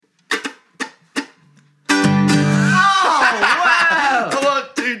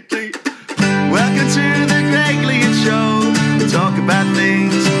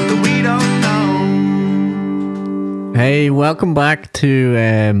Hey, welcome back to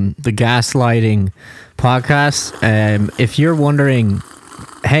the Gaslighting podcast. If you're wondering,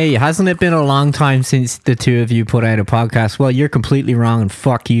 hey, hasn't it been a long time since the two of you put out a podcast? Well, you're completely wrong, and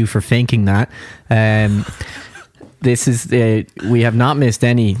fuck you for thinking that. This is we have not missed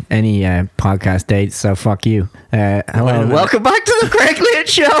any podcast dates, so fuck you. Hello, welcome back to the Craig Elliot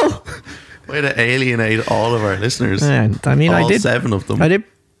Show. Way to alienate all of our listeners. I mean, all I did 7 of them. I did.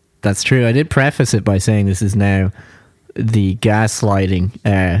 That's true. I did preface it by saying this is now the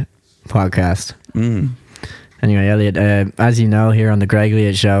Gaslighting podcast. Anyway, Elliot, as you know, here on the Craig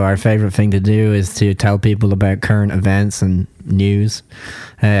Elliot Show, our favourite thing to do is to tell people about current events and news.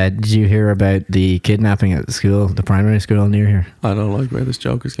 Did you hear about the kidnapping at the school, the primary school near here? I don't like where this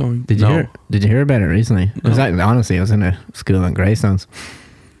joke is going. Did you hear about it recently? No. Honestly, I was in a school in Greystones.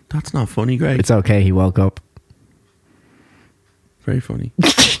 That's not funny, Greg. It's okay, he woke up. Very funny.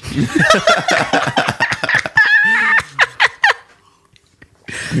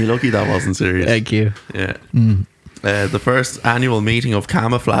 You're lucky that wasn't serious. Thank you. Yeah. The first annual meeting of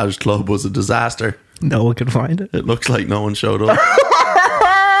Camouflage Club was a disaster. No one could find it. It looks like no one showed up.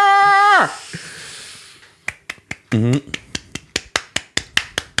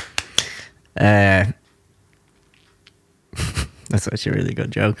 That's actually a really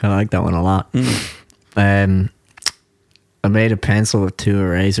good joke. I like that one a lot. I made a pencil with 2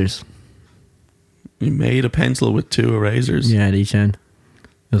 erasers. You made a pencil with 2 erasers? Yeah, at each end.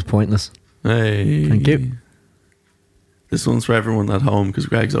 It was pointless. Hey. Thank you. This one's for everyone at home because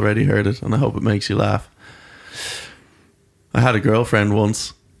Greg's already heard it and I hope it makes you laugh. I had a girlfriend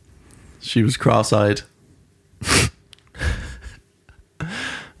once. She was cross-eyed.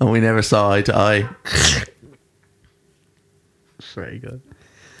 And we never saw eye to eye. Very good.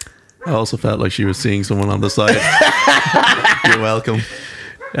 I also felt like she was seeing someone on the side. You're welcome.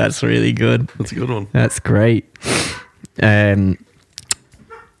 That's really good. That's a good one. That's great.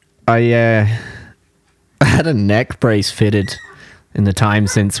 I had a neck brace fitted in the time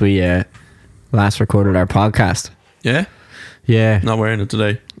since we last recorded our podcast. Yeah? Yeah. Not wearing it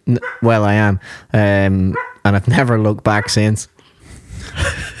today. Well, I am. And I've never looked back since.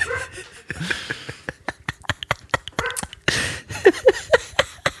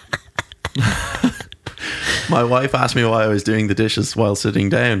 My wife asked me why I was doing the dishes while sitting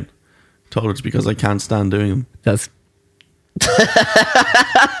down. Told her it's because I can't stand doing them.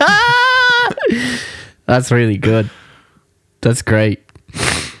 That's really good. That's great.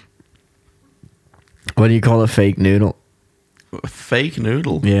 What do you call a fake noodle? A fake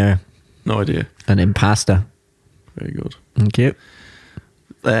noodle? Yeah. No idea. An impasta. Very good. Thank you.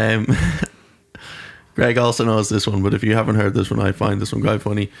 Greg also knows this one, but if you haven't heard this one, I find this one quite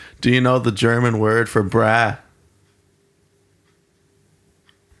funny. Do you know the German word for bra?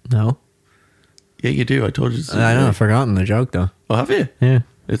 No. Yeah, you do. I told you. I know. I've forgotten the joke, though. Oh, have you? Yeah.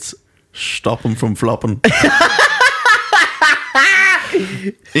 It's stop them from flopping.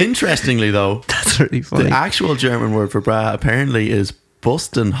 Interestingly, though, That's really funny. the actual German word for bra apparently is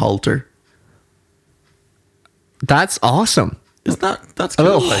Bustenhalter. That's awesome. Isn't that's A cool,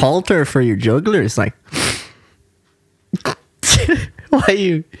 little like- halter for your juggler. It's like... Why are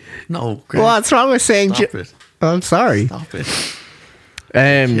you... No, Greg, What's wrong with saying... stop it. I'm sorry. Stop it.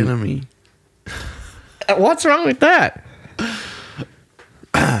 Killing me. What's wrong with that?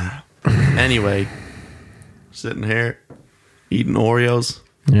 Anyway, sitting here, eating Oreos,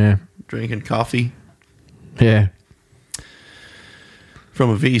 Yeah. drinking coffee Yeah.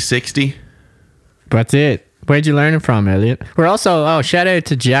 from a V60. That's it. Where'd you learn it from, Elliot? We're also, shout out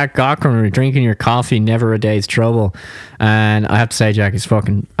to Jack Cochran. We're drinking your coffee, never a day's trouble. And I have to say, Jack is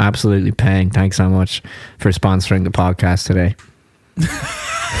fucking absolutely paying. Thanks so much for sponsoring the podcast today.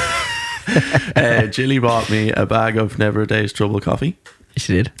 Jilly bought me a bag of Never a Day's Trouble coffee.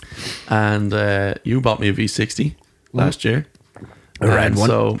 She did. And you bought me a V60 last year. A red And one.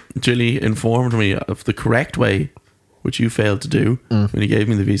 so Jilly informed me of the correct way, which you failed to do when you gave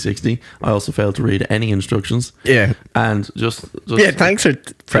me the V60. I also failed to read any instructions. Yeah. And just Yeah, thanks for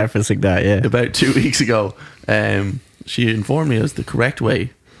prefacing that, yeah. about 2 weeks ago, she informed me as the correct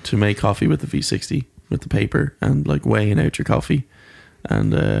way to make coffee with the V60, with the paper and like weighing out your coffee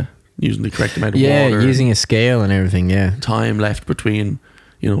and using the correct amount of Yeah, water. using a scale and everything, yeah. Time left between,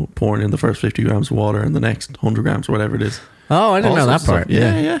 pouring in the first 50 grams of water and the next 100 grams or whatever it is. Oh, I didn't know All that sorts of part.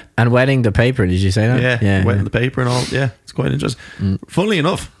 stuff. Yeah. And wetting the paper, did you say that? Yeah, wetting the paper and all. Yeah, it's quite interesting. Funnily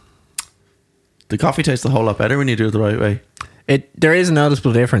enough, the coffee tastes a whole lot better when you do it the right way. There is a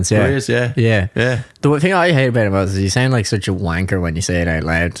noticeable difference, yeah. There is, yeah. Yeah. Yeah. The thing I hate about it is you sound like such a wanker when you say it out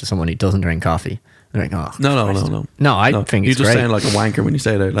loud to someone who doesn't drink coffee. They're like, No. No, I think You it's just great. sound like a wanker when you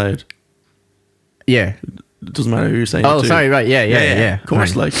say it out loud. Yeah. It doesn't matter who you're saying. Oh, it to. sorry, right. Yeah. Of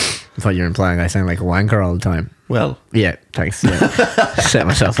course, Right. like, I thought you were implying I sound like a wanker all the time. well, Yeah, thanks. Yeah. Set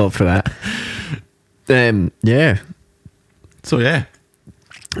myself up for that. Yeah. so yeah,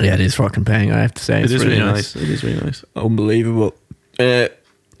 Yeah, it is fucking paying, I have to say. it It's is really nice. It is really nice. Unbelievable.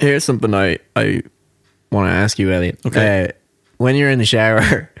 Here's something I want to ask you, Elliot. Okay. When you're in the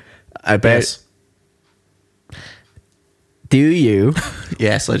shower, I bet... Yes. Do you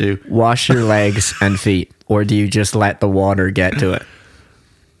Yes, I do. wash your legs and feet, or do you just let the water get to it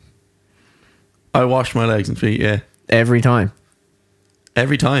I wash my legs and feet. Yeah, every time?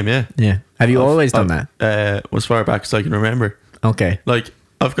 every time. Yeah. Yeah. Have you always done that? As far back as I can remember. Okay. Like,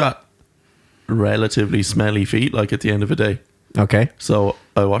 I've got relatively smelly feet. Like at the end of the day, Okay. so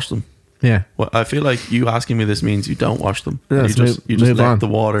I wash them. Yeah. Well, I feel like you asking me this means you don't wash them. Let's you just move let on. the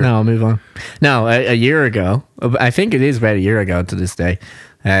water. No, I'll move on. No, a year ago, I think it is about a year ago to this day,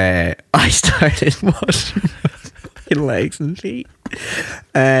 I started washing my legs and feet.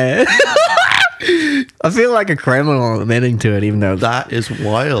 I feel like a criminal admitting to it, even though... That is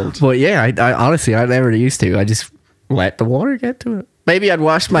wild. But yeah, I honestly, I never used to. I just let the water get to it. Maybe I'd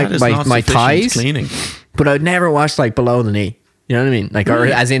wash my That is not sufficient thighs, cleaning. but I'd never wash like below the knee. You know what I mean? Like, or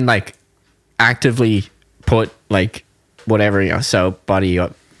Really? as in like actively put like whatever, you know, soap, body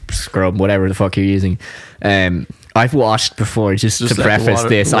scrub, whatever the fuck you're using. I've washed before, just Just to let the preface water-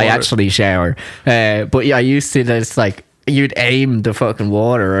 this. the I water- actually shower. But yeah, I used to, it's like you'd aim the fucking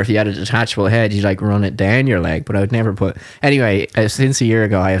water, or if you had a detachable head, you'd like run it down your leg, but I would never put... Anyway, since a year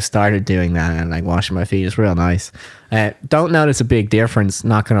ago, I have started doing that and like washing my feet. It's real nice. Don't notice a big difference,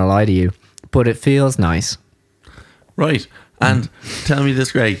 not gonna lie to you, but it feels nice. Right. And tell me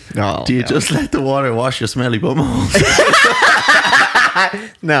this, Greg. Oh, do you no. just let the water wash your smelly bumholes?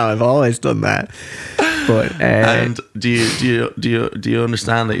 No, I've always done that. But And do you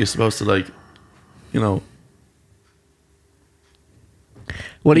understand that you're supposed to, like, you know?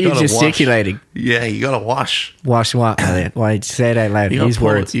 what are you gotta gesticulating? Yeah, you gotta wash. Wash what, Elliot? Why did you say it out loud? You gotta These pull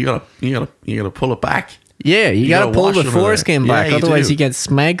words. it. You gotta pull it back. Yeah, you gotta gotta pull wash the under there. foreskin back, Yeah, you otherwise do. you get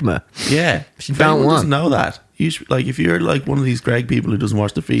smegma. Yeah, You if don't anyone want. doesn't know that. You should, like, if you're like one of these Greg people who doesn't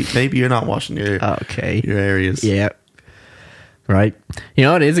wash the feet, maybe you're not washing your Okay. areas. Yeah. Right. You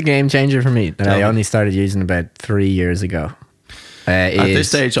know, it is a game changer for me that Tell I me. only started using about 3 years ago. At this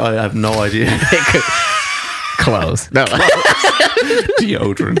stage, I have no idea. Clothes. No.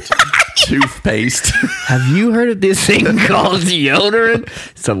 Deodorant, toothpaste. Have you heard of this thing called deodorant?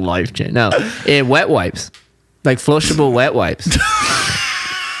 It's a life change. No, wet wipes, like flushable wet wipes.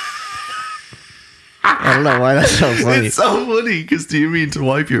 I don't know why that's so funny. It's so funny because do you mean to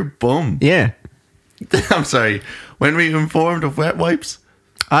wipe your bum? Yeah, I'm sorry. When were you informed of wet wipes?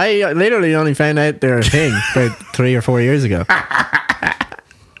 I literally only found out they're a thing about 3 or 4 years ago.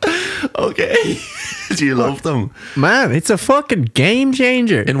 Okay. Do you love them? Man, it's a fucking game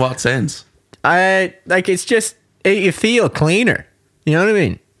changer. In what sense? It's just you feel cleaner. You know what I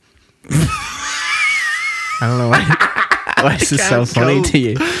mean? I don't know why this is so can't funny cope. to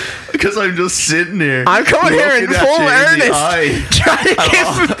you. Because I'm just sitting here. I'm coming here in looking at full you in the earnest, eye. trying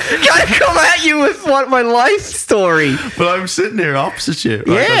to come at you with what my life story. But I'm sitting here opposite you.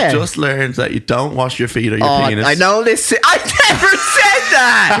 Right? Yeah. I've just learned that you don't wash your feet or your penis. I know this. I never said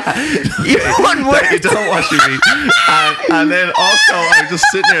that. You one That you word. don't wash your feet. And then also, I'm just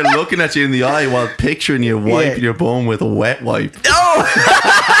sitting there looking at you in the eye while picturing you wiping your bum with a wet wipe.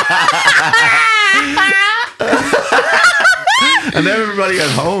 And everybody at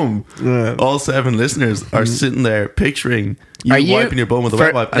home, all 7 listeners, are sitting there picturing you, Are you- wiping your bum with a for-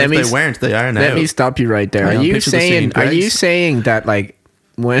 wet wipe. And let if me they s- weren't, they are now. Let me stop you right there. Hang Are on, you picture the saying? scene, Are you Greg's. saying that like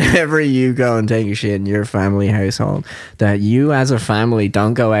whenever you go and take a shit in your family household, that you as a family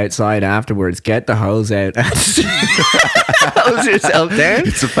don't go outside afterwards, get the hose out, and hose yourself down?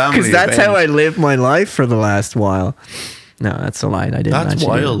 It's a family Because that's event. how I lived my life for the last while. No, that's a lie. I didn't. That's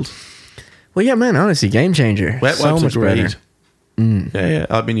actually do wild. it. Well, yeah, man. Honestly, game changer. Wet so wipes much are great. better. Yeah,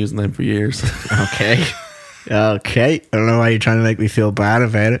 I've been using them for years. Okay. Okay. I don't know why you're trying to make me feel bad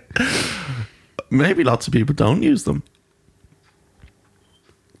about it. Maybe lots of people don't use them.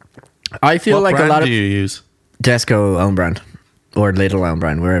 I feel What like a brand lot of do you use? Tesco own brand or Lidl own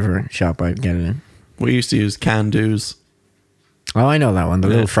brand, wherever shop I get it in. We used to use Can-Do's. Oh, I know that one. The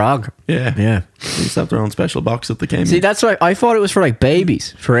little frog. Yeah. Yeah. They used to have their own special box that they came See, in. that's why I thought it was for like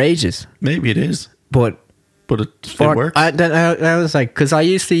babies for ages, Maybe it is, but but it for, works. I was like, because I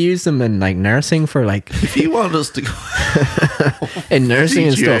used to use them in like nursing for like If you want us to go... in nursing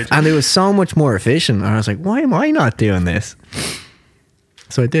and Teach stuff, and it was so much more efficient. And I was like, why am I not doing this?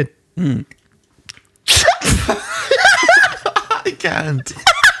 So I did. I can't.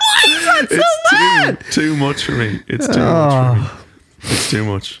 It's too much for me. It's too much for me. It's too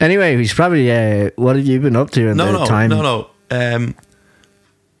much. Anyway, we should probably. What have you been up to in the time? No.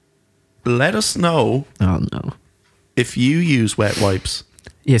 Let us know. Oh no. If you use wet wipes.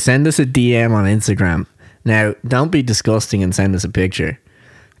 Yeah, send us a DM on Instagram. Now, don't be disgusting and send us a picture.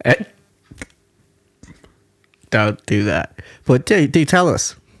 Don't do that. But do tell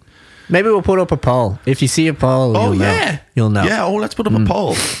us. Maybe we'll put up a poll. If you see a poll, you'll know. You'll know. Yeah, let's put up a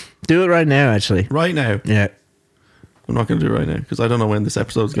poll. Do it right now, actually. Right now? Yeah. I'm not going to do it right now because I don't know when this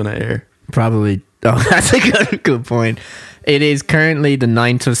episode's going to air. Probably. Oh, that's a good point. It is currently the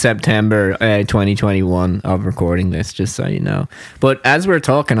 9th of September 2021 of recording this, just so you know. But as we're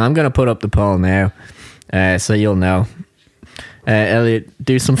talking, I'm going to put up the poll now so you'll know. Elliot,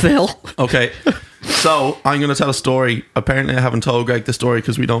 do some fill. Okay. So I'm going to tell a story. Apparently I haven't told Greg the story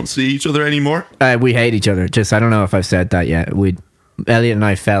because we don't see each other anymore. We hate each other. I don't know if I've said that yet. Elliot and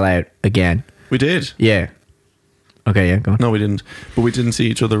I fell out again. We did? Yeah. Okay, yeah, go on. No, we didn't. But we didn't see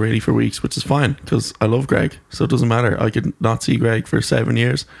each other really for weeks, which is fine because I love Greg. So it doesn't matter. I could not see Greg for 7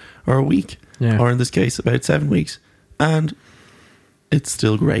 years or a week. Yeah. Or in this case, about 7 weeks. And it's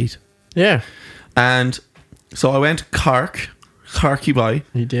still great. Yeah. And so I went to Corky boy.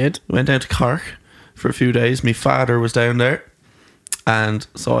 You did? Went down to Cork for a few days. My father was down there. And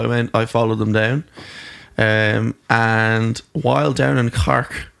so I followed them down. And while down in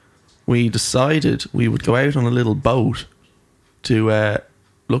Cork, we decided we would go out on a little boat to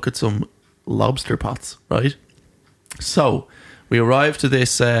look at some lobster pots, right? So we arrived to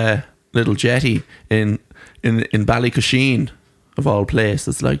this little jetty in Ballycusheen, of all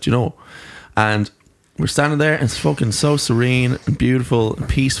places, like, you know. And we're standing there and it's fucking so serene and beautiful and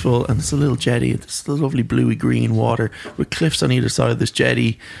peaceful, and it's a little jetty, it's the lovely bluey green water with cliffs on either side of this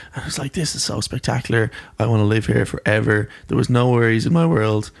jetty, and it's like, this is so spectacular, I want to live here forever. There was no worries in my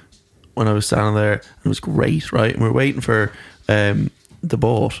world when I was standing there, and it was great, right? And we were waiting for the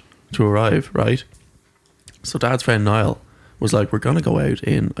boat to arrive, right? So Dad's friend Niall was like, we're going to go out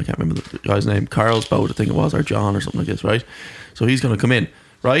in, I can't remember the guy's name, Carl's boat, I think it was, or John or something like this, right? So he's going to come in,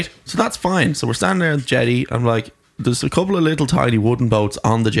 right? So that's fine. So we're standing there on the jetty. I'm like, there's a couple of little tiny wooden boats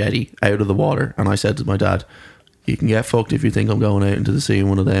on the jetty out of the water. And I said to my dad, you can get fucked if you think I'm going out into the sea in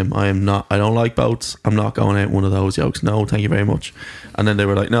one of them. I don't like boats. I'm not going out in one of those yokes. No, thank you very much. And then they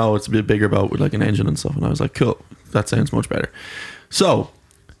were like, no, it's a bit bigger boat with like an engine and stuff. And I was like, cool, that sounds much better. So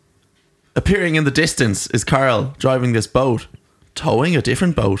appearing in the distance is Carl driving this boat, towing a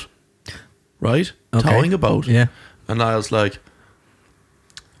different boat, right? Okay. Towing a boat. Yeah. And I was like,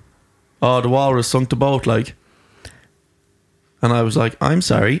 oh, the walrus sunk the boat, like. And I was like, I'm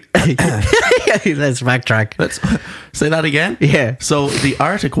sorry. Let's backtrack. Let's say that again. Yeah. So the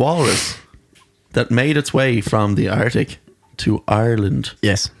Arctic walrus that made its way from the Arctic to Ireland,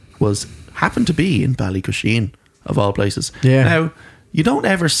 yes, happened to be in Ballycusheen, of all places. Yeah. Now, you don't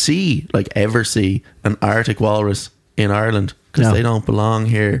ever see an Arctic walrus in Ireland because they don't belong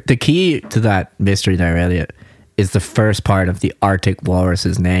here. The key to that mystery there, Elliot, is the first part of the Arctic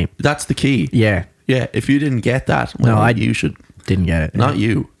walrus's name. That's the key. Yeah. Yeah, if you didn't get that, well, you should. Didn't get it. Not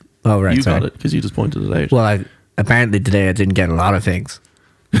you. Oh, right. You got it because you just pointed it out. Well, apparently today I didn't get a lot of things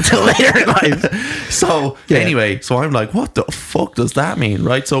until later in life. So, anyway, so I'm like, what the fuck does that mean,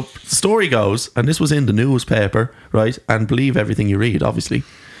 right? So, the story goes, and this was in the newspaper, right? And believe everything you read, obviously.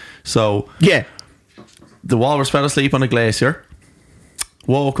 So, yeah, the walrus fell asleep on a glacier,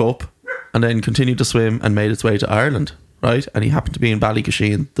 woke up, and then continued to swim and made its way to Ireland. Right, and he happened to be in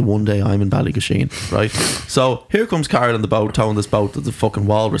Ballycusheen the one day I'm in Ballycusheen, right? So here comes Carl on the boat, towing this boat that the fucking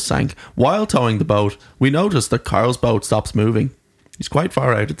walrus sank. While towing the boat, we notice that Carl's boat stops moving. He's quite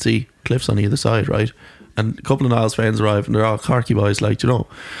far out at sea, cliffs on either side, right? And a couple of Niall's friends arrive, and they're all Corky boys, like, you know.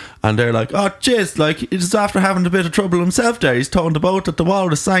 And they're like, oh, jeez, like, he's after having a bit of trouble himself there. He's towing the boat that the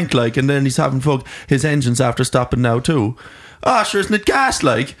walrus sank, like, and then he's having his engines after stopping now too. Ah, sure, isn't it gas,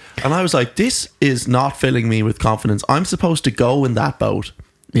 like? And I was like, this is not filling me with confidence. I'm supposed to go in that boat.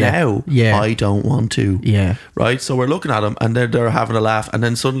 Now, I don't want to. Yeah. Right? So we're looking at him, and they're having a laugh, and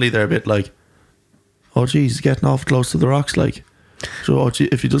then suddenly they're a bit like, oh, geez, he's getting awful close to the rocks, like. So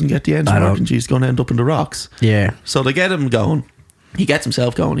if he doesn't get the engine working, he's going to end up in the rocks. Yeah. So they get him going. He gets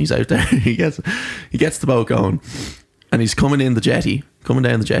himself going. He's out there. he gets the boat going, and he's coming down the jetty,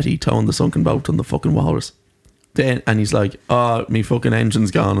 towing the sunken boat on the fucking walrus. Then, and he's like, oh, me fucking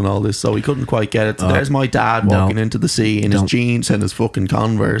engine's gone and all this, so he couldn't quite get it. So there's my dad walking into the sea in his jeans and his fucking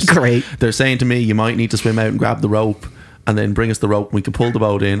Converse. Great. They're saying to me, you might need to swim out and grab the rope and then bring us the rope and we can pull the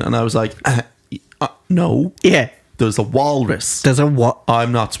boat in. And I was like, no. Yeah. There's a walrus.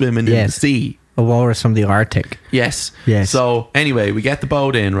 I'm not swimming in the sea. A walrus from the Arctic. Yes. Yes. So anyway, we get the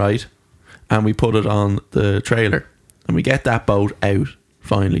boat in, right? and we put it on the trailer, and we get that boat out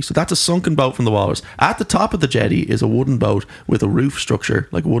finally. So that's a sunken boat from the Walrus. At the top of the jetty is a wooden boat with a roof structure,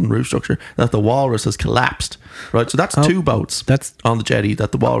 like a wooden roof structure, that the Walrus has collapsed. Right, so that's two boats that's on the jetty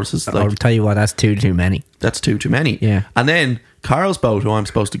that the Walrus is like. I'll tell you what, that's too many. That's too many. Yeah. And then Carl's boat, who I'm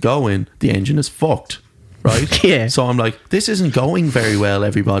supposed to go in, the engine is fucked. Right? Yeah. So I'm like, this isn't going very well,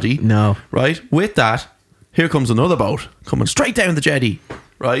 everybody. No. Right? With that, here comes another boat coming straight down the jetty.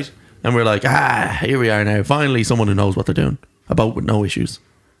 Right? And we're like, here we are now. Finally, someone who knows what they're doing. A boat with no issues.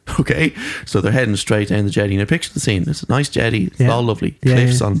 Okay? So they're heading straight down the jetty. Now, picture the scene. It's a nice jetty. It's all lovely.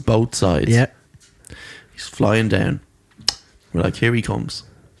 Cliffs on both sides. Yeah. He's flying down. We're like, here he comes.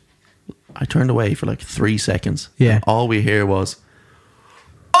 I turned away for like 3 seconds. Yeah. And all we hear was,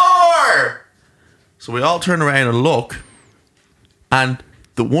 "Oar!" So we all turn around and look, and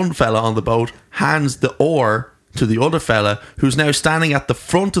the one fella on the boat hands the oar to the other fella, who's now standing at the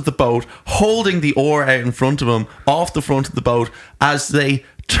front of the boat, holding the oar out in front of him, off the front of the boat, as they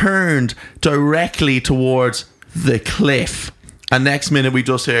turned directly towards the cliff. And next minute we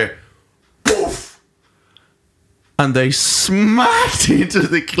just hear, poof! And they smacked into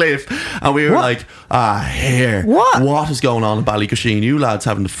the cliff, and we were like, here. What is going on in Ballycasheen? You lads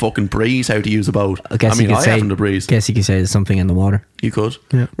having the fucking breeze how to use a boat. I haven't the breeze. Guess you could say there's something in the water. You could.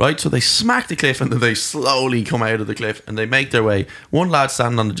 Yeah. Right, so they smack the cliff, and then they slowly come out of the cliff, and they make their way. One lad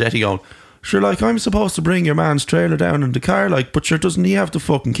standing on the jetty going, sure, like, I'm supposed to bring your man's trailer down in the car, like, but sure, doesn't he have the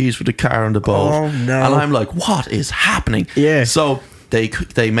fucking keys for the car and the boat? Oh, no. And I'm like, what is happening? Yeah. So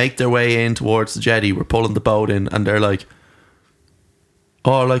they make their way in towards the jetty. We're pulling the boat in, and they're like,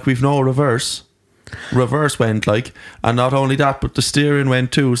 oh, like, we've no reverse. Reverse went, like, and not only that, but the steering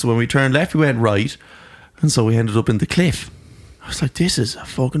went too. So when we turned left, we went right, and so we ended up in the cliff. I was like, this is a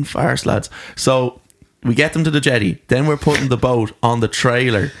fucking farce, lads. So we get them to the jetty. Then we're putting the boat on the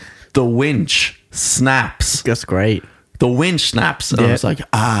trailer. The winch snaps. That's great. The winch snaps. And I was like,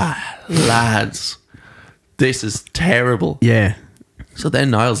 lads, this is terrible. Yeah. So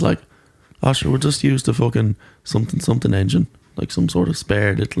then Niall's like, oh, sure, we'll just use the fucking something engine, like some sort of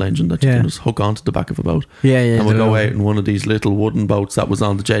spare little engine that you can just hook onto the back of a boat. Yeah. And we'll go out in one of these little wooden boats that was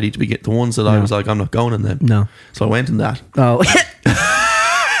on the jetty to begin. The ones that I was like, I'm not going in them. No. So I went in that. Oh,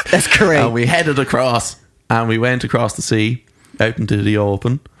 that's correct. And we headed across, and we went across the sea out into the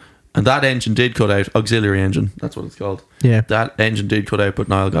open. And that engine did cut out. Auxiliary engine, that's what it's called. Yeah. That engine did cut out, but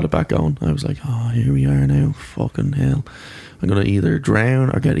Niall got it back going. I was like, oh, here we are now. Fucking hell. I'm going to either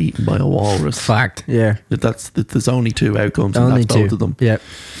drown or get eaten by a walrus. Fact, yeah. There's only two outcomes, and only that's both of them. Yeah.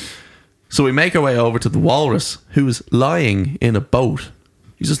 So we make our way over to the walrus, who's lying in a boat.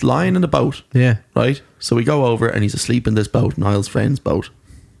 He's just lying in a boat. Yeah. Right? So we go over, and he's asleep in this boat, Niall's friend's boat.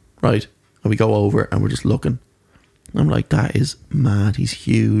 Right? And we go over, and we're just looking. I'm like, that is mad. He's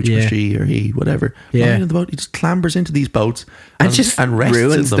huge, or she, or he, whatever. Yeah. Lying in the boat, he just clambers into these boats and just rests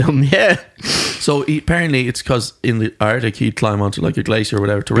ruins in them. Yeah. So apparently it's because in the Arctic he'd climb onto like a glacier or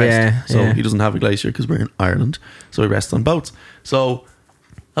whatever to rest. Yeah, so he doesn't have a glacier because we're in Ireland. So he rests on boats. So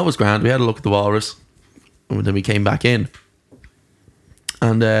that was grand. We had a look at the walrus, and then we came back in.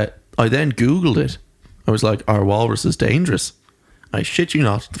 And I then Googled it. I was like, are walruses dangerous? I shit you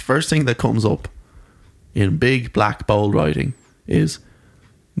not. The first thing that comes up in big black bold writing is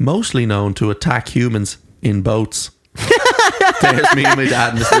mostly known to attack humans in boats. There's me and my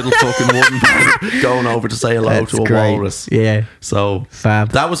dad in this little fucking wooden boat going over to say hello to a walrus. Yeah. So fab.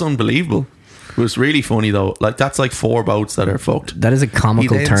 That was unbelievable. It was really funny though. Like, that's like 4 boats that are fucked. That is a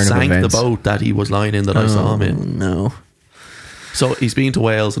comical turn of events. He then sank the boat that he was lying in that I saw him in. No. So he's been to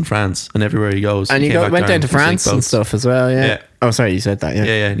Wales and France and everywhere he goes. And he went down to France and stuff as well, yeah. Oh, sorry, you said that, yeah.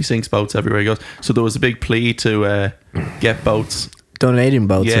 Yeah, and he sinks boats everywhere he goes. So there was a big plea to get boats. Donating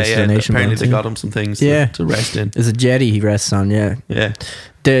boats. Yeah. Apparently they got him some things to rest in. There's a jetty he rests on, yeah. Yeah.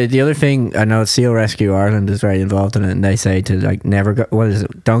 The other thing, I know Seal Rescue Ireland is very involved in it, and they say to like never go, what is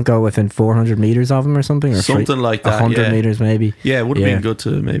it, don't go within 400 metres of them or something, or something like that. 100 metres maybe. Yeah, it would have been good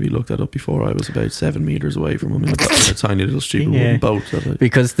to maybe look that up before. I was about 7 metres away from them in a tiny little stupid wooden boat.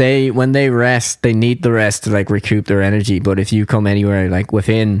 Because when they rest, they need the rest to like recoup their energy. But if you come anywhere like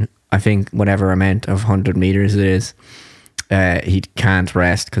within, I think whatever amount of 100 metres it is, he can't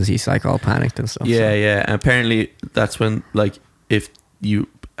rest because he's like all panicked and stuff. Yeah. And apparently that's when, like, if you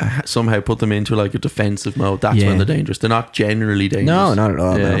somehow put them into like a defensive mode, that's when they're dangerous. They're not generally dangerous. No, not at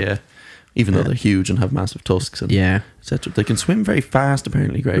all. Yeah. Even though they're huge and have massive tusks and etc. They can swim very fast,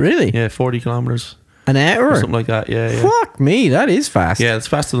 apparently, Greg. Really? Yeah, 40 kilometres an hour or something like that. Yeah. Fuck me, that is fast. Yeah, it's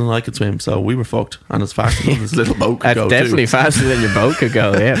faster than I could swim, so we were fucked. And it's faster than this little boat could go. Definitely faster than your boat could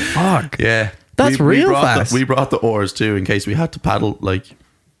go. Yeah. Fuck. Yeah. That's real fast. We brought the oars too in case we had to paddle like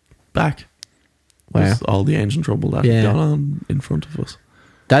back. Wow. Just all the engine trouble that had gone on in front of us.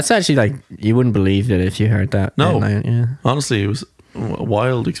 That's actually like, you wouldn't believe it if you heard that. No. Yeah. Honestly, it was a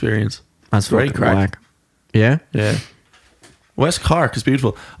wild experience. That's great crack. whack. Yeah? Yeah. West Cork is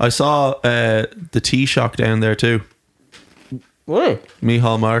beautiful. I saw the Taoiseach down there too. What?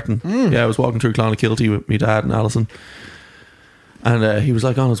 Micheál Martin. Yeah, I was walking through Clonakilty with my dad and Alison. And he was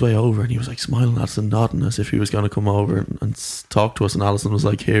like on his way over and he was like smiling at us and nodding as if he was going to come over and talk to us. And Alison was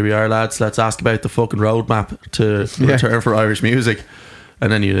like, here we are, lads. Let's ask about the fucking roadmap to return for Irish music.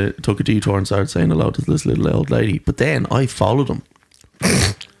 And then he took a detour and started saying hello to this little old lady. But then I followed him.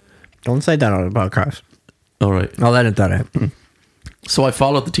 Don't say that on the podcast. All right. I'll edit that out. So I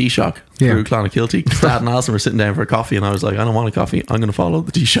followed the Taoiseach through Clonakilty. Dad and Alison were sitting down for a coffee and I was like, I don't want a coffee. I'm going to follow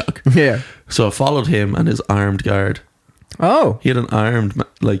the Taoiseach. Yeah. So I followed him and his armed guard. Oh. He had an armed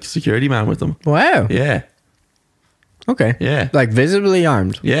security man with him. Wow. Yeah. Okay. Yeah. Like visibly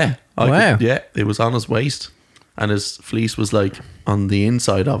armed. Yeah. Wow. It was on his waist and his fleece was like on the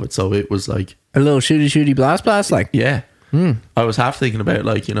inside of it. So it was like a little shooty blast like. Yeah. I was half thinking about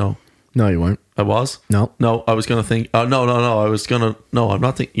like, you know. No, you weren't. I was? No. No, I was going to think, oh, no. I was going to, no, I'm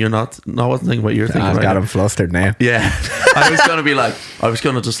not thinking, you're not, no, I wasn't thinking what you're thinking I've right got now. him flustered now. Yeah. I was going to be like, I was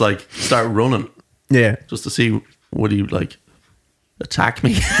going to just like start running. Yeah. Just to see, would he like attack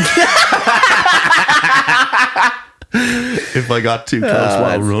me? If I got too close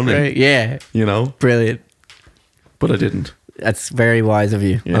while running. Great. Yeah. You know? Brilliant. But I didn't. That's very wise of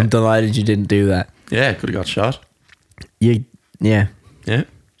you. Yeah. I'm delighted you didn't do that. Yeah, could have got shot. Yeah. Yeah.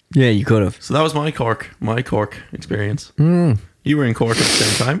 Yeah, you could have. So that was my Cork experience. You were in Cork at the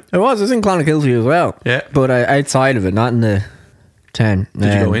same time. I was in Clonakilty as well. Yeah. But outside of it, not in the town.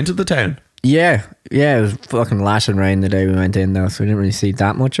 Did you go into the town? Yeah. Yeah, it was fucking lashing rain the day we went in though, so we didn't really see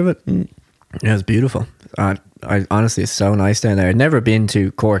that much of it. It was beautiful. I honestly, it's so nice down there. I'd never been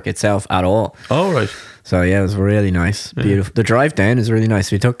to Cork itself at all. Oh, right. So yeah, it was really nice. Beautiful. The drive down is really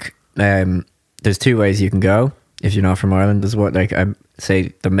nice. We took, there's two ways you can go if you're not from Ireland. There's what, like,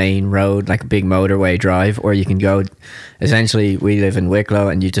 say the main road, like a big motorway drive, or you can go, essentially we live in Wicklow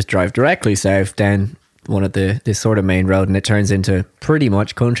and you just drive directly south down one of this sort of main road and it turns into pretty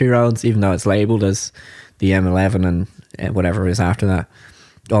much country roads, even though it's labelled as the M11 and whatever is after that,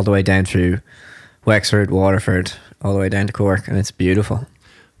 all the way down through Wexford, Waterford, all the way down to Cork, and it's beautiful.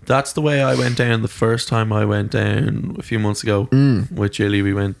 That's the way I went down the first time I went down a few months ago with Jilly.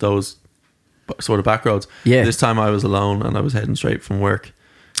 We went those sort of back roads. Yeah. This time I was alone and I was heading straight from work.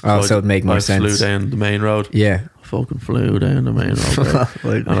 So it'd make more sense. I flew down the main road. Yeah. I fucking flew down the main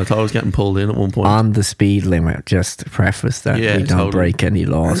road. And I thought I was getting pulled in at one point. On the speed limit, just to preface that we don't totally break any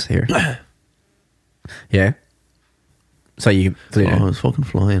laws here. Yeah. So you flew down. I was fucking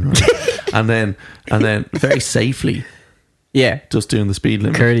flying, right? and then very safely, just doing the speed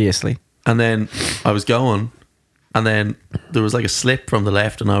limit. Courteously. And then I was going, and then there was like a slip from the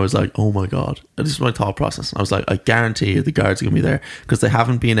left, and I was like, oh my God. And this is my thought process. I was like, I guarantee you the guards are going to be there because they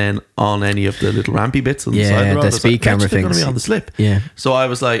haven't been on any of the little rampy bits on the side of the road. The speed camera they're going things. to be on the slip. Yeah. So I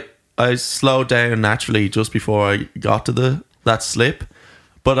was like, I slowed down naturally just before I got to that slip,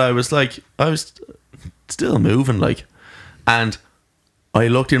 but I was still moving, like, and I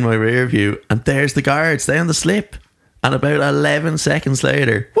looked in my rear view and there's the guards down the slip, and about 11 seconds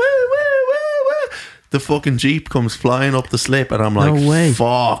later, the fucking Jeep comes flying up the slip, and I'm like, no way.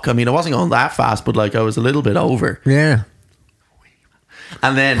 Fuck. I mean, I wasn't going that fast, but like I was a little bit over. Yeah.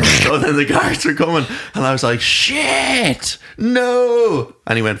 And then the guards were coming, and I was like, shit, no.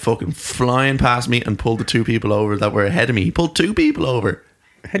 And he went fucking flying past me and pulled the two people over that were ahead of me. He pulled two people over.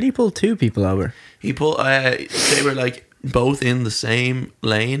 How do you pull two people over? He pulled, they were like both in the same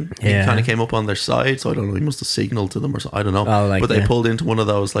lane. Yeah. He kind of came up on their side, so I don't know, he must have signaled to them or something, I don't know. Oh, but they pulled into one of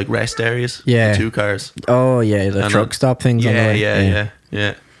those like rest areas. Yeah. The two cars. Oh yeah, the And truck stop things on the way.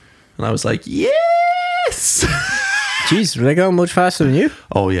 Yeah. And I was like, yes. Jeez, were they going much faster than you?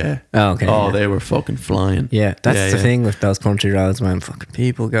 Oh yeah. Oh, okay. Oh, yeah. they were fucking flying. Yeah, that's the thing with those country roads, man. Fucking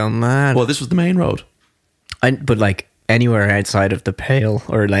people go mad. Well, this was the main road. But like anywhere outside of the Pale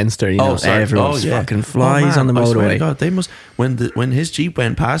or Leinster, you know, everyone's fucking flies on the I swear to motorway. God, they must, when his Jeep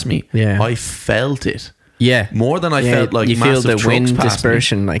went past me, I felt it. Yeah, more than I felt like you feel massive the wind trucks past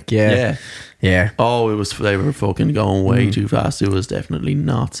dispersion. me. Like Yeah. Oh, they were fucking going way too fast. It was definitely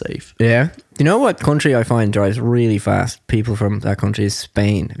not safe. Yeah. You know what country I find drives really fast? People from that country is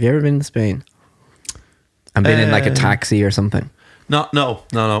Spain. Have you ever been to Spain? And been in like a taxi or something? No.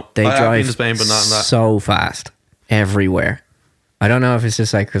 They I have drive been to Spain, but not in that. so fast everywhere. I don't know if it's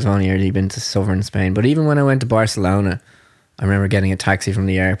just like because I've only really been to southern Spain, but even when I went to Barcelona, I remember getting a taxi from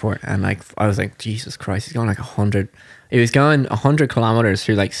the airport, and like I was like, Jesus Christ, he's going like 100. It was going 100 kilometers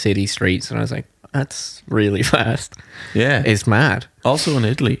through like city streets, and I was like, That's really fast. Yeah. It's mad. Also in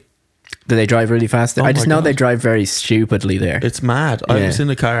Italy. Do they drive really fast there? Oh I just my know God. they drive very stupidly there. It's mad. I Yeah. was in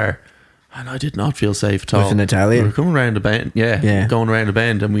the car and I did not feel safe at all. With an Italian? We were coming around a bend. Yeah. Going around a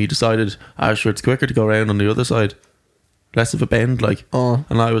bend, and we decided, sure, it's quicker to go around on the other side. Less of a bend, like. Oh.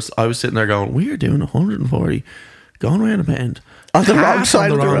 And I was sitting there going, we are doing 140, going around a bend. On the wrong Half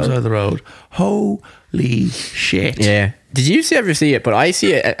side on of the wrong road. side of the road. Holy shit. Yeah. Did you ever see it? But I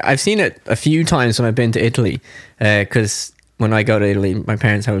see it. I've seen it a few times when I've been to Italy. Because when I go to Italy, my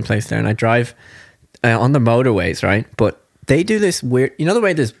parents have a place there, and I drive on the motorways, right? But they do this weird. You know the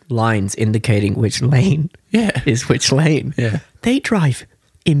way there's lines indicating which lane Yeah. is which lane. Yeah. They drive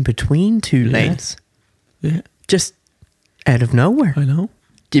in between two lanes, Yeah. just out of nowhere. I know.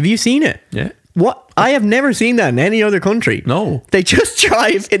 Have you seen it? Yeah. What? I have never seen that in any other country. No. They just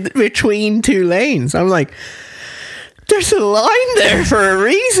drive in between two lanes. I'm like, there's a line there for a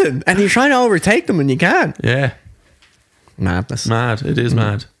reason. And you're trying to overtake them and you can't. Yeah. Madness. Mad. It is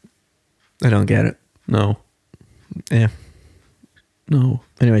mad. I don't get it. No. Yeah. No.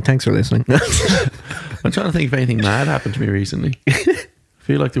 Anyway, thanks for listening. I'm trying to think if anything mad happened to me recently. I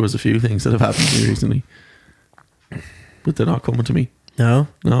feel like there was a few things that have happened to me recently. But they're not coming to me. No,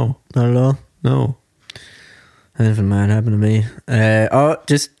 No. not at all. No. Anything mad happened to me.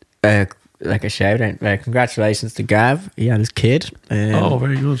 Just like a shout out. Congratulations to Gav. He had his kid.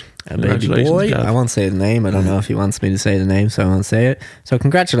 Very good. A baby boy. Gav. I won't say the name. I don't know if he wants me to say the name, so I won't say it. So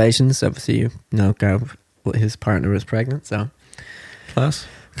congratulations. Obviously, you know, Gav, his partner was pregnant. So Class.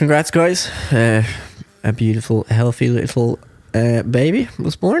 congrats, guys. A beautiful, healthy little baby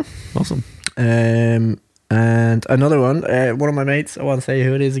was born. Awesome. And another one of my mates, I won't say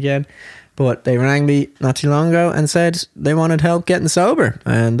who it is again, but they rang me not too long ago and said they wanted help getting sober,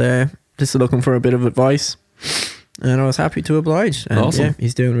 and just looking for a bit of advice, and I was happy to oblige. And Awesome. yeah,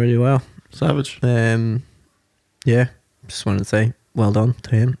 he's doing really well. Savage. Yeah, just wanted to say well done to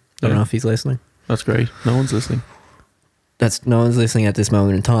him. Don't Yeah. know if he's listening. That's great. No one's listening. That's no one's listening at this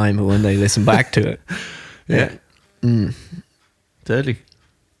moment in time, but when they listen back to it, Yeah. Mm. Deadly.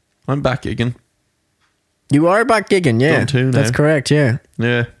 I'm back gigging. You are back gigging, yeah. Done two now. That's correct, yeah.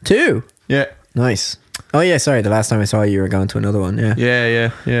 Yeah. 2. Yeah. Nice. Oh yeah, sorry. The last time I saw you, you were going to another one. Yeah.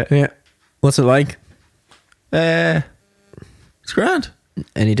 Yeah. What's it like? It's grand.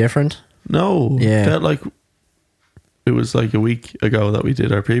 Any different? No. Yeah. Felt like it was like a week ago that we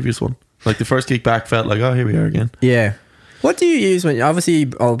did our previous one. Like the first gig back felt like, oh, here we are again. Yeah. What do you use when? Obviously,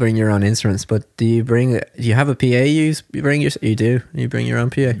 you all bring your own instruments, but do you have a PA? You bring your. You do. You bring your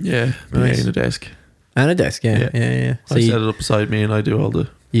own PA. Yeah. Nice. In a desk. And a desk. Yeah. So I set it up beside me and I do all the...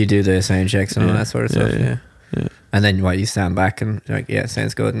 you do the sound checks and all that sort of stuff. Yeah. Yeah. And then what? You stand back and like, yeah,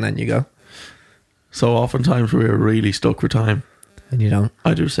 sounds good, and then you go. So oftentimes we were really stuck for time. And you don't.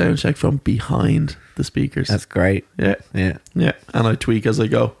 I do a sound check from behind the speakers. That's great. Yeah. Yeah. Yeah. And I tweak as I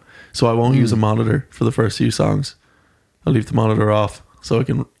go. So I won't use a monitor for the first few songs. I'll leave the monitor off so I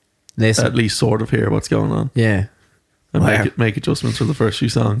can Listen. at least sort of hear what's going on. Yeah. And Wow. make adjustments for the first few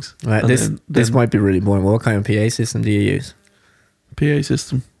songs. Right. And This then might be really boring. What kind of PA system do you use? PA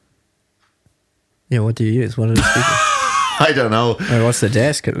system. Yeah. What do you use? What are the speakers? I don't know. Or what's the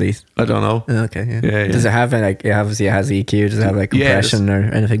desk at least? I don't know. Okay. Yeah. Yeah, yeah. Does it have like? It obviously has EQ. Does it have like Yeah, compression or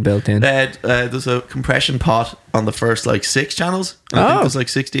anything built in? There's a compression pot on the first like 6 channels. I think there's like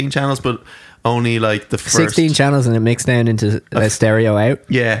 16 channels, but only like the first 16 channels and it mixed down into a stereo out.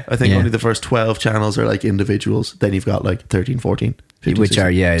 Yeah, I think Yeah. only the first 12 channels are like individuals. Then you've got like 13, 14, 15, Which are,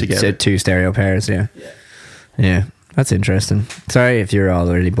 yeah, together. 2 stereo pairs, yeah. Yeah, that's interesting. Sorry if you're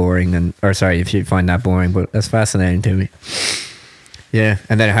already boring, or sorry if you find that boring, but that's fascinating to me. Yeah,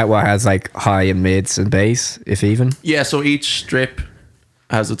 and then what has like high and mids and bass, if even? Yeah, so each strip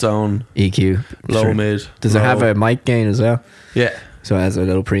has its own EQ. low, Sure. mid. Does low. it have a mic gain as well? Yeah. So it has a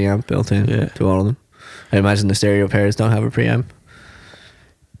little preamp built in to all of them. I imagine the stereo pairs don't have a preamp.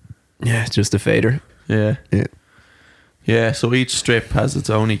 Yeah, it's just a fader. Yeah. Yeah. Yeah, so each strip has its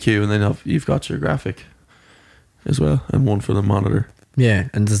own EQ, and then you've got your graphic as well, and one for the monitor. Yeah,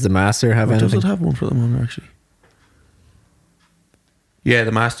 and does the master have Or anything? does it have one for the monitor, actually? Yeah,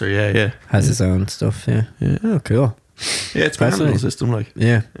 the master, yeah. Has its own stuff, yeah. Yeah. Oh, cool. Yeah, it's a grand little Fascinating. system, like.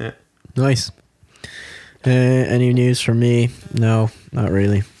 Yeah. Yeah. Nice. Any news from me? No, not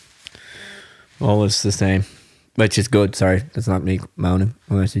really. Always the same. Which is good, sorry. That's not me moaning.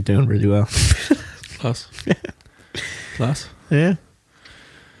 I'm actually doing really well. Class. Class. Yeah.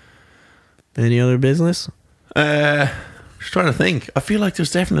 Any other business? Just trying to think. I feel like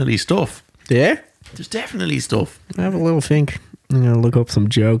there's definitely stuff. Yeah? There's definitely stuff. I have a little think. I'm going to look up some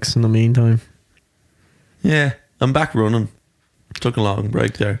jokes in the meantime. Yeah. I'm back running. Took a long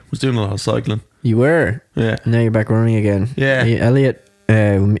break there. Was doing a lot of cycling. You were. Yeah. Now you're back running again. Yeah. Elliot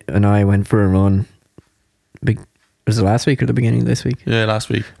and I went for a run. Was it last week or the beginning of this week? Yeah, last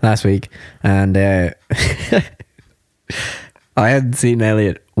week. Last week. And I hadn't seen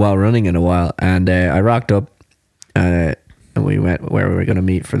Elliot while running in a while. And I rocked up and we went where we were going to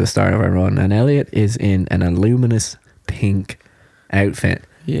meet for the start of our run. And Elliot is in an luminous pink outfit.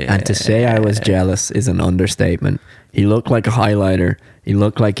 Yeah. And to say I was jealous is an understatement. He looked like a highlighter. He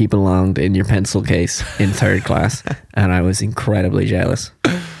looked like he belonged in your pencil case in 3rd class. And I was incredibly jealous.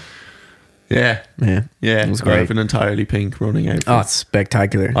 Yeah. Yeah. Yeah. It was I great. have an entirely pink running outfit. Oh, it's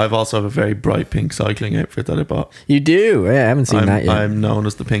spectacular. I've also have a very bright pink cycling outfit that I bought. You do? Yeah, I haven't seen that yet. I'm known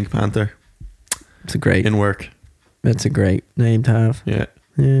as the Pink Panther It's a great. in work. That's a great name to have. Yeah.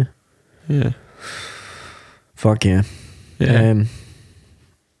 Yeah. Yeah. Fuck yeah. Yeah.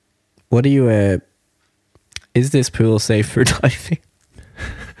 What do you? Is this pool safe for diving?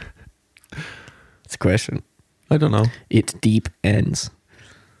 It's a question. I don't know. It deep ends.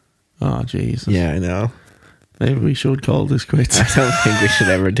 Oh, Jesus. Yeah, I know. Maybe we should call this quits. I don't think we should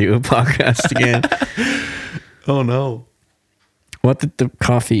ever do a podcast again. Oh, no. What did the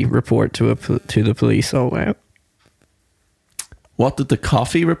coffee report to the police? Oh wow. What did the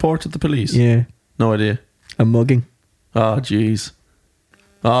coffee report to the police? Yeah, No idea. a mugging. Oh, jeez.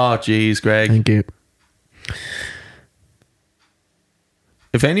 Oh, jeez, Greg. Thank you.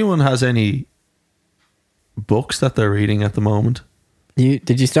 If anyone has any books that they're reading at the moment.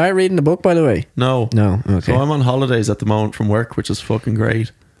 Did you start reading the book, by the way? No. No. Okay. So I'm on holidays at the moment from work, which is fucking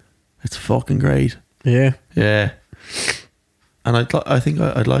great. It's fucking great. Yeah. Yeah. And I think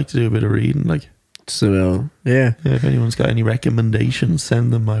I'd like to do a bit of reading. Like, So yeah. if anyone's got any recommendations,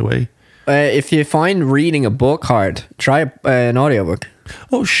 send them my way. If you find reading a book hard, try an audiobook.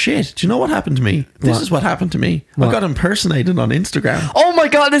 Oh shit! Do you know what happened to me? This What? is what happened to me. What? I got impersonated on Instagram. Oh my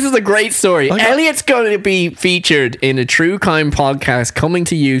god, this is a great story. I got- Elliot's going to be featured in a true crime podcast coming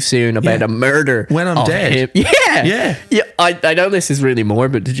to you soon about Yeah. a murder. When I'm of dead. him. Yeah. Yeah. Yeah. I know this is really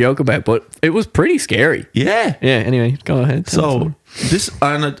morbid to joke about, but it was pretty scary. Yeah. Yeah, anyway, go ahead. So this,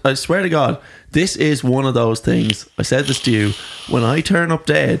 and I swear to God, this is one of those things. I said this to you when I turn up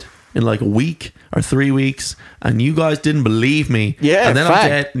dead in like a week or 3 weeks, and you guys didn't believe me. Yeah, and then fact. I'm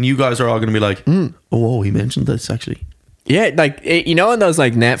dead, and you guys are all going to be like, "Oh, he mentioned this actually." Yeah, like you know, in those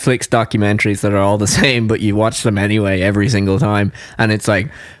like Netflix documentaries that are all the same, but you watch them anyway every single time, and it's like,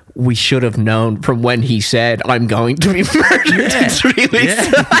 we should have known from when he said, "I'm going to be murdered in 3 weeks."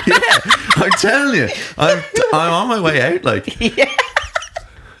 Yeah, yeah. I'm telling you, I'm on my way out. Like, Yeah.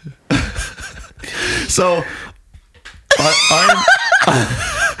 so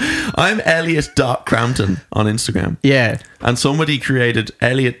I'm Elliot.Crampton on Instagram. Yeah. And somebody created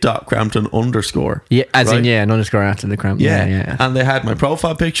Elliot.Crampton _ Yeah, as in, right? yeah, an underscore after the cramp. Yeah. And they had my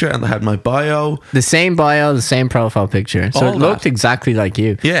profile picture and they had my bio. The same bio, the same profile picture. So All it looked that. exactly like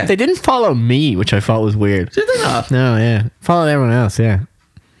you. Yeah. They didn't follow me, which I thought was weird. Did they not? No, yeah. Follow everyone else, yeah.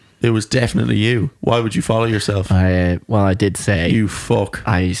 It was definitely you. Why would you follow yourself? I did say You fuck.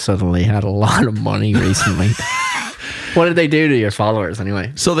 I suddenly had a lot of money recently. What did they do to your followers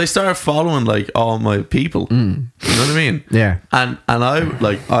anyway? So they started following like all my people. You know what I mean? Yeah. And I'm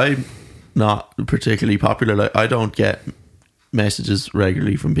not particularly popular. Like, I don't get messages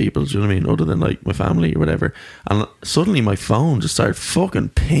regularly from people, do you know what I mean? Other than like my family or whatever. And suddenly my phone just started fucking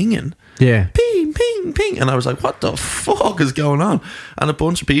pinging. Yeah. Ping, ping, ping. And I was like, what the fuck is going on? And a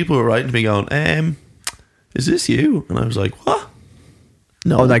bunch of people were writing to me going, is this you? And I was like, what?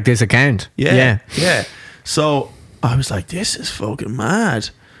 No. Oh, like this account? Yeah. So I was like, this is fucking mad.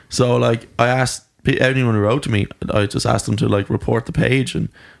 So like, I asked anyone who wrote to me, I just asked them to like report the page and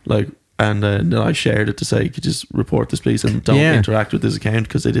like, and then I shared it to say, could you just report this please and don't interact with this account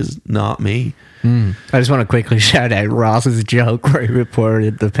because it is not me. I just want to quickly shout out Ross's joke where he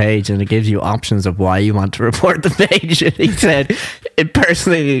reported the page and it gives you options of why you want to report the page. And he said,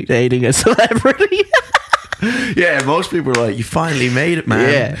 impersonating a celebrity. Yeah, most people were like, you finally made it,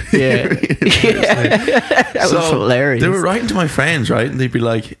 man. Yeah. That was hilarious. They were writing to my friends, right? And they'd be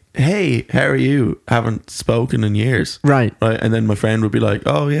like, hey, how are you? Haven't spoken in years. Right. And then my friend would be like,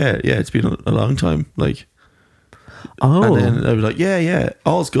 oh, yeah, it's been a long time. Like, Oh. and then I'd be like, yeah,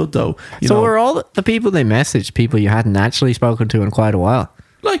 all's good though. So were all the people they messaged people you hadn't actually spoken to in quite a while?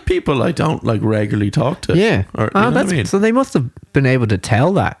 like people I don't like regularly talk to. Yeah. Or, you know what I mean? So they must have been able to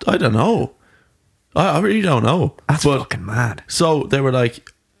tell that. I don't know. I really don't know. That's fucking mad. So they were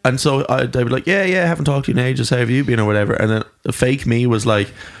like, and so they were like, yeah, haven't talked to you in ages. How have you been or whatever? And then the fake me was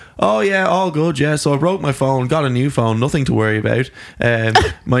like, oh yeah, all good. Yeah. So I broke my phone, got a new phone, nothing to worry about.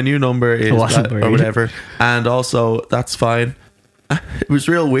 My new number is wasn't that, or worried. whatever. And also that's fine. it was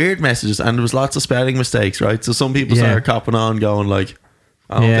real weird messages, and there was lots of spelling mistakes, right? So some people started copping on, going like,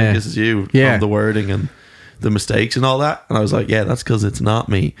 I don't think this is you, from the wording and the mistakes and all that. And I was like, yeah, that's because it's not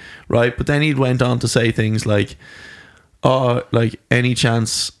me, right? But then he went on to say things like, oh, like, any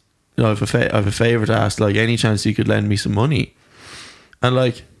chance, I have a favour to ask, like, any chance you could lend me some money? And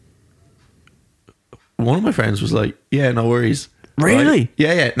like, one of my friends was like, yeah, no worries. Really? Right?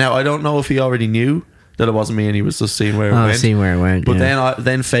 Yeah. Now, I don't know if he already knew that it wasn't me and he was just seeing where it went. Seeing where it went. But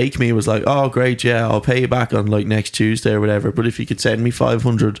then fake me was like, oh, great, yeah, I'll pay you back on like next Tuesday or whatever. But if you could send me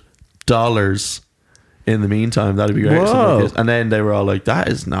 $500 in the meantime, that'd be great. Or something like this. And then they were all like, that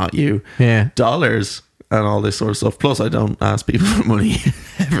is not you. Yeah. Dollars and all this sort of stuff. Plus, I don't ask people for money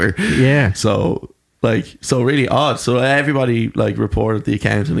ever. Yeah. So really odd. So everybody like reported the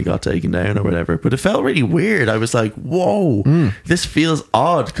account and it got taken down or whatever. But it felt really weird. I was like, whoa, this feels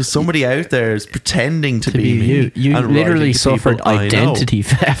odd because somebody out there is pretending to be me. You and literally suffered identity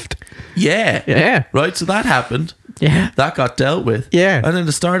theft. Yeah. Yeah. Right. So that happened. Yeah. That got dealt with. Yeah. And then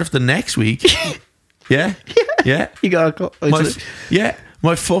the start of the next week. Yeah. You got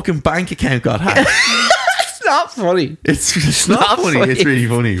my fucking bank account got hacked. It's not funny. It's not funny. It's really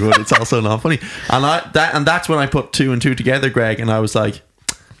funny, but it's also not funny. And that's when I put two and two together, Greg, and I was like,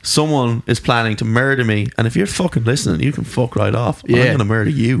 someone is planning to murder me, and if you're fucking listening, you can fuck right off. I'm gonna murder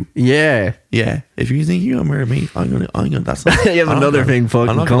you. Yeah. Yeah. If you think you're gonna murder me, I'm gonna that's not, you have another thing fucking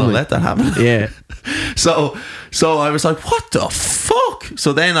I'm not coming. gonna let that happen. Yeah. So I was like, what the fuck?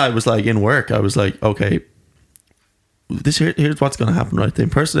 So then I was like, in work, I was like, okay, here's what's going to happen, right? They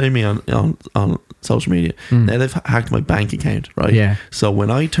impersonated me on social media. Now they've hacked my bank account, right? Yeah. So when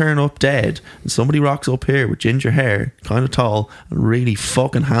I turn up dead and somebody rocks up here with ginger hair, kind of tall and really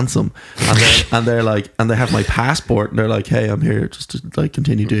fucking handsome, and they're like, and they have my passport, and they're like, hey, I'm here just to like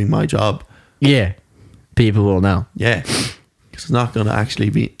continue doing my job. Yeah. People will know. Yeah. Because it's not going to actually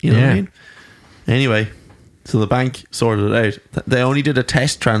be, you know what I mean? Anyway, so the bank sorted it out. They only did a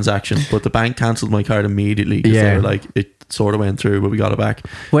test transaction, but the bank cancelled my card immediately because they were like, it sort of went through, but we got it back.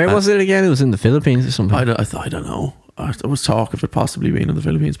 Where was it again? It was in the Philippines or something. I don't know. There was talk of it possibly being in the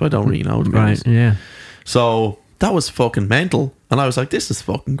Philippines, but I don't really know. Right, yeah. So that was fucking mental. And I was like, this is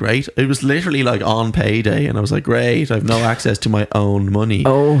fucking great. It was literally like on payday, and I was like, great, I have no access to my own money.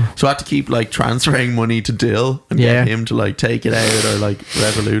 Oh. So I had to keep like transferring money to Dill and get him to like take it out or like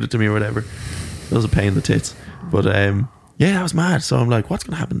Revolut it to me or whatever. It was a pain in the tits. But that was mad. So I'm like, what's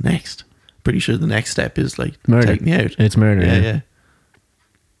going to happen next? Pretty sure the next step is like, murder. Take me out. It's murder. Yeah.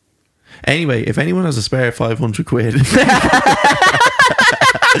 Anyway, if anyone has a spare 500 quid,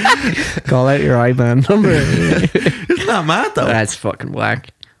 call out your IBAN number. Isn't that mad though? That's fucking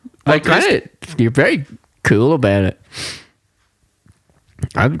whack. You're very cool about it.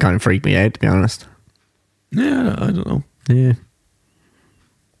 That'd kind of freak me out, to be honest. Yeah, I don't know. Yeah.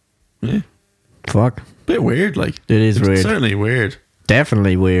 Fuck. Bit weird, like. It is weird. Certainly weird.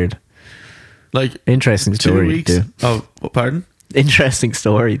 Definitely weird. Like, interesting story. 2 weeks. Oh, pardon? Interesting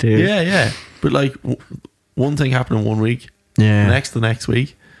story too. Yeah. But like, one thing happened in 1 week. Yeah. The next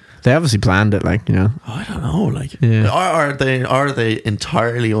week. They obviously planned it, like, you know. Oh, I don't know, like. Yeah. Are they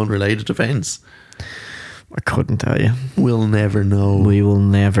entirely unrelated events? I couldn't tell you. We'll never know. We will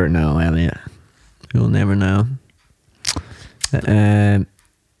never know, Elliot. We will never know.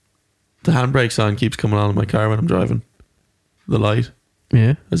 The handbrake sign keeps coming on in my car when I'm driving. The light.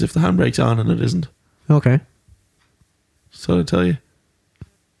 Yeah. As if the handbrake's on and it isn't. Okay. So I tell you.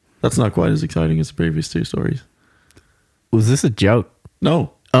 That's not quite as exciting as the previous two stories. Was this a joke?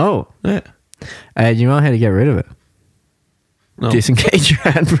 No. Oh. Yeah. Do you know how to get rid of it? No. Disengage your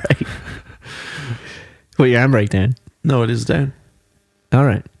handbrake. Put your handbrake down. No, it is down. All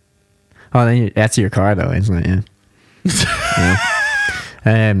right. Oh, then that's your car though, isn't it?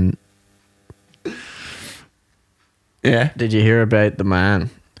 Yeah. Yeah. Did you hear about the man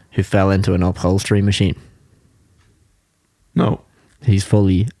who fell into an upholstery machine? No. He's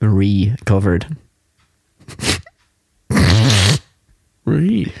fully recovered.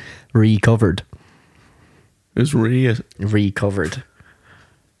 Recovered. Is recovered.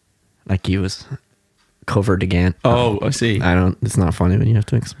 Like he was covered again. Oh, I see. It's not funny when you have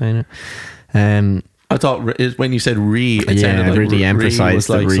to explain it. I thought when you said it sounded like really emphasized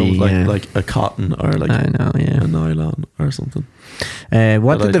like the like a cotton or like I know, yeah. a nylon or something.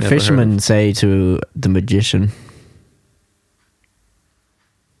 What did the fisherman say to the magician?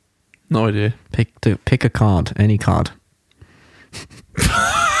 No idea. Pick a cod, any cod.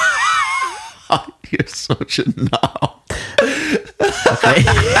 You're such a knob. Okay.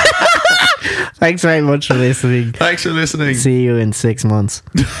 Thanks very much for listening. Thanks for listening. See you in 6 months.